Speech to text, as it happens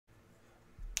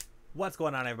What's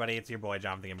going on, everybody? It's your boy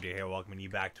Jonathan GamerDuo here, welcoming you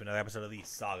back to another episode of the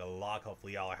Sagalocke.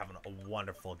 Hopefully y'all are having a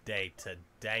wonderful day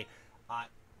today.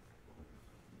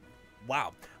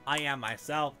 Wow, I am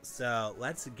myself, so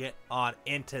let's get on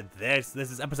into this.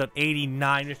 This is episode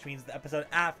 89, which means the episode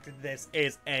after this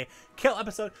is a kill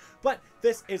episode, but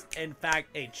this is in fact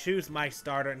a choose my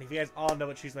starter. And if you guys all know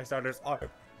what choose my starters are,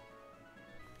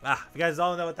 if you guys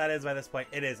all know what that is by this point,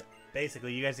 it is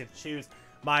basically you guys get to choose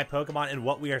my Pokemon and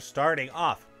what we are starting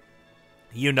off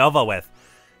Unova with.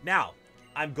 Now,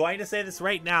 I'm going to say this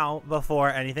right now before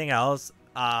anything else.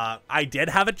 I did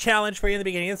have a challenge for you in the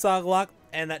beginning of Sagalocke,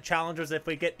 and that challenge was if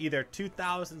we get either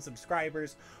 2,000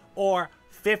 subscribers or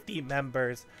 50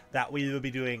 members, that we would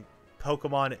be doing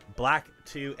Pokemon Black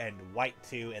 2 and White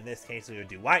 2. In this case, we would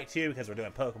do White 2 because we're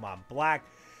doing Pokemon Black.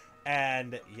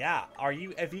 And yeah,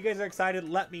 if you guys are excited,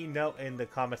 let me know in the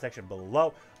comment section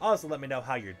below. Also, let me know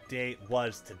how your day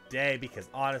was today, because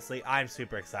honestly, I'm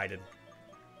super excited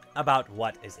about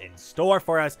what is in store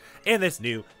for us in this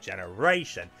new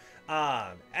generation.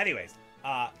 Anyways,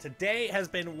 today has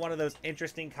been one of those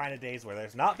interesting kind of days where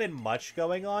there's not been much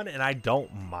going on, and I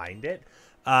don't mind it.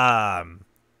 And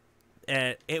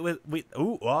it was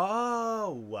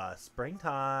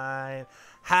springtime.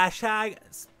 Hashtag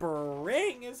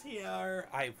spring is here.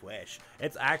 I wish.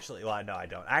 It's actually, well, no, I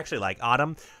don't. I actually like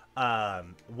autumn.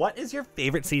 What is your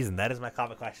favorite season? That is my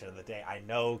comment question of the day. I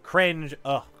know, cringe.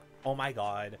 Ugh. Oh my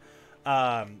god.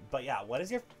 But yeah, what is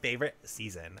your favorite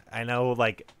season? I know,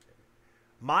 like,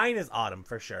 mine is autumn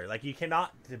for sure. Like, you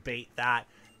cannot debate that.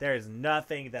 There is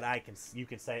nothing that you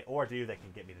can say or do that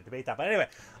can get me to debate that. But anyway,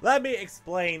 let me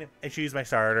explain and choose my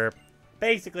starter.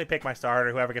 Basically, pick my starter.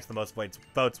 Whoever gets the most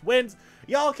votes wins.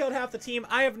 Y'all killed half the team.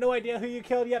 I have no idea who you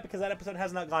killed yet because that episode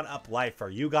has not gone up live for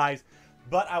you guys.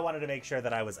 But I wanted to make sure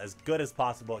that I was as good as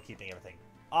possible at keeping everything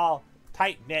all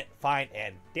tight-knit, fine,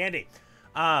 and dandy.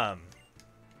 Yeah,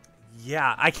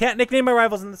 I can't nickname my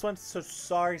rivals in this one, so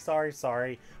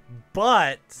sorry.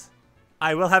 But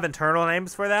I will have internal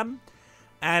names for them,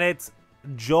 and it's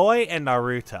Joy and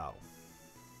Naruto.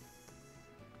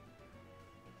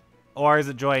 Or is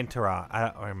it Joy and Tarant? I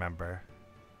don't remember.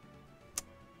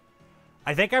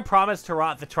 I think I promised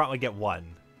Tarant that Tarant would get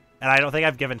one, and I don't think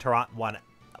I've given Tarant one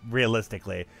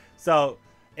realistically. So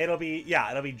it'll be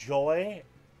Joy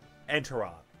and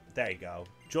Tarant. There you go.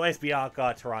 Joy's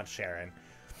Bianca, Tarant Sharon.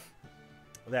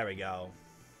 There we go.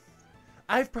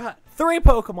 I've brought 3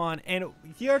 Pokemon, and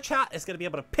your chat is going to be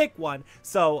able to pick one,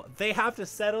 so they have to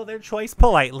settle their choice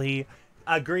politely.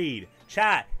 Agreed.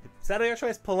 Chat, settle your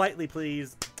choice politely,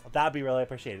 please. That'd be really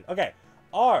appreciated. Okay,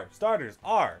 our starters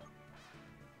are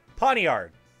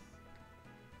Pawniard,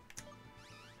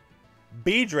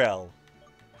 Beedrill,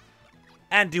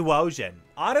 and Duosion.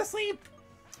 Honestly,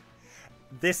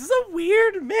 this is a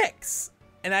weird mix,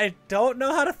 and I don't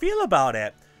know how to feel about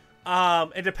it.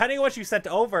 And depending on what you sent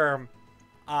over,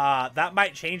 that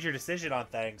might change your decision on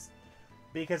things,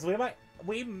 because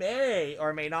we may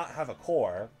or may not have a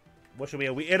core, which will be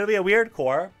it'll be a weird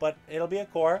core, but it'll be a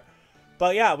core.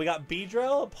 But yeah, we got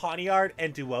Beedrill, Pawniard,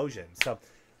 and Duosion. So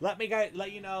let me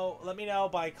know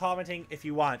by commenting if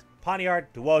you want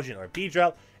Pawniard, Duosion, or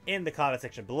Beedrill in the comment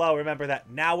section below. Remember that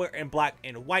now we're in Black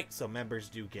and White, so members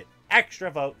do get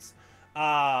extra votes. So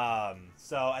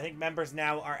I think members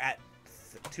now are at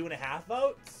 2.5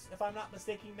 votes, if I'm not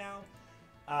mistaken now.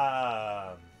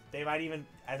 They might even,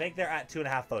 I think they're at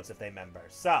 2.5 votes if they member.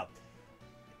 So,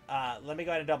 let me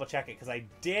go ahead and double check it, because I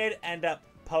did end up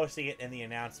posting it in the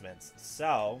announcements.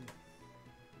 So,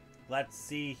 let's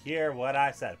see here what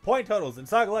I said. Point totals in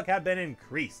Sagalocke have been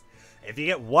increased. If you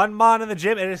get 1 Mon in the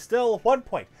gym, it is still 1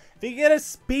 point. If you get a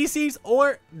species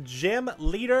or gym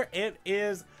leader, it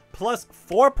is plus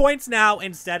 4 points now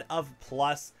instead of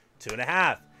plus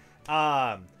 2.5.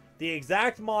 The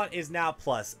exact Mon is now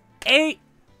plus 8,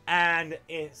 and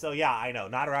so yeah, I know,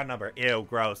 not a round number. Ew,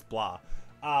 gross, blah.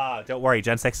 Don't worry,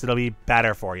 Gen 6, it'll be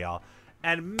better for y'all.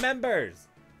 And members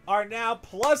are now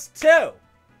plus 2.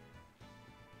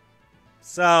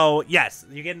 So yes,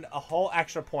 you're getting a whole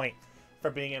extra point for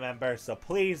being a member. So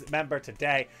please member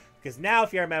today, because now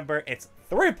if you're a member, it's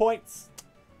 3 points,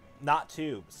 not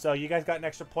 2. So you guys got an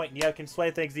extra point, and you can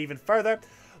sway things even further,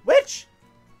 which,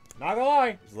 not gonna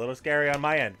lie, it's a little scary on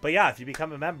my end. But yeah, if you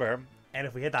become a member, and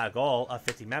if we hit that goal of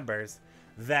 50 members,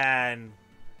 then,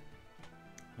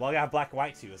 well, you have Black and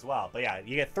White too as well. But yeah,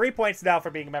 you get 3 points now for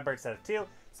being a member instead of 2.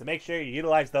 So make sure you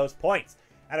utilize those points.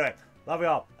 Anyway, love you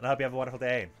all, and I hope you have a wonderful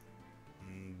day.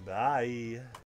 Bye.